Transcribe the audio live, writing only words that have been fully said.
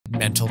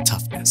mental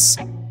toughness.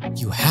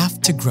 You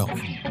have to grow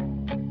it.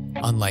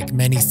 Unlike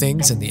many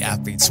things in the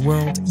athlete's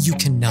world, you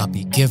cannot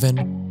be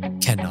given,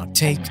 cannot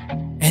take,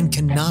 and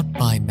cannot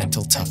buy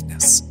mental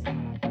toughness.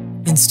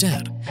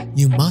 Instead,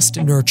 you must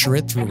nurture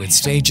it through its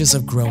stages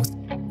of growth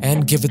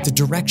and give it the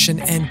direction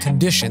and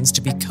conditions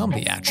to become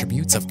the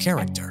attributes of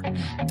character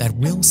that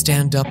will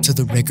stand up to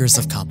the rigors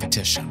of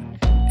competition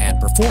and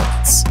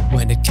performance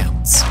when it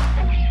counts.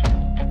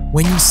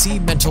 When you see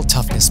mental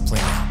toughness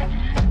play out,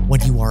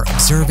 what you are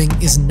observing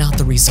is not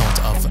the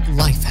result of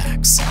life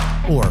hacks,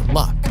 or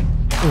luck,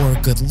 or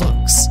good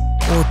looks,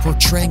 or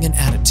portraying an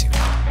attitude.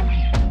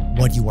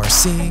 What you are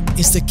seeing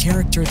is the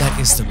character that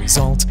is the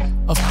result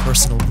of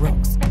personal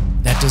growth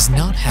that does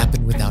not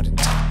happen without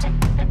intent.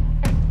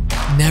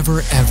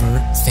 Never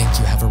ever think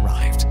you have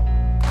arrived.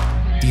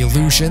 The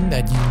illusion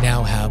that you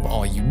now have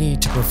all you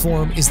need to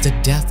perform is the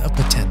death of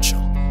potential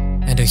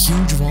and a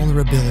huge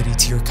vulnerability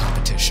to your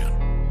competition.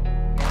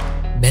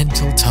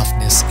 Mental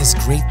toughness is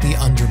greatly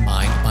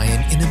undermined by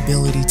an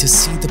inability to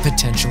see the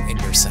potential in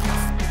yourself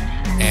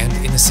and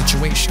in a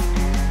situation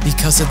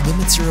because it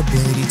limits your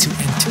ability to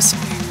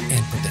anticipate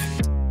and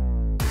predict.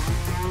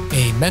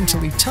 A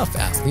mentally tough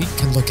athlete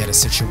can look at a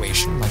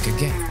situation like a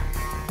game,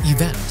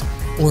 event,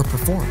 or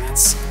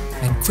performance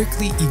and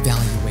quickly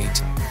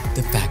evaluate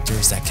the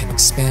factors that can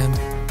expand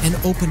and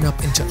open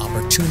up into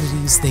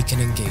opportunities they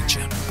can engage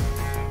in,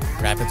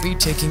 rapidly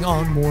taking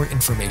on more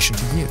information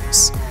to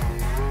use.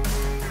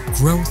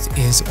 Growth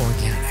is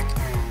organic,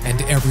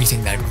 and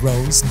everything that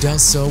grows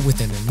does so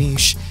within a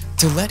niche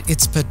to let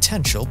its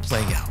potential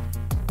play out.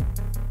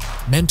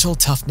 Mental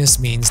toughness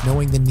means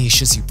knowing the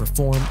niches you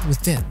perform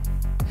within,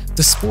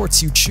 the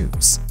sports you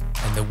choose,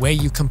 and the way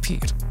you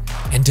compete,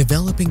 and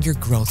developing your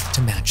growth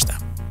to match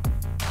them.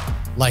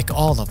 Like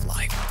all of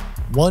life,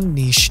 one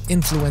niche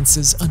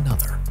influences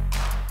another.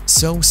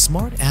 So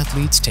smart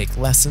athletes take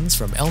lessons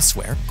from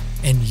elsewhere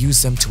and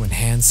use them to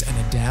enhance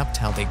and adapt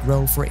how they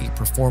grow for a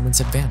performance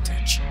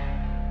advantage.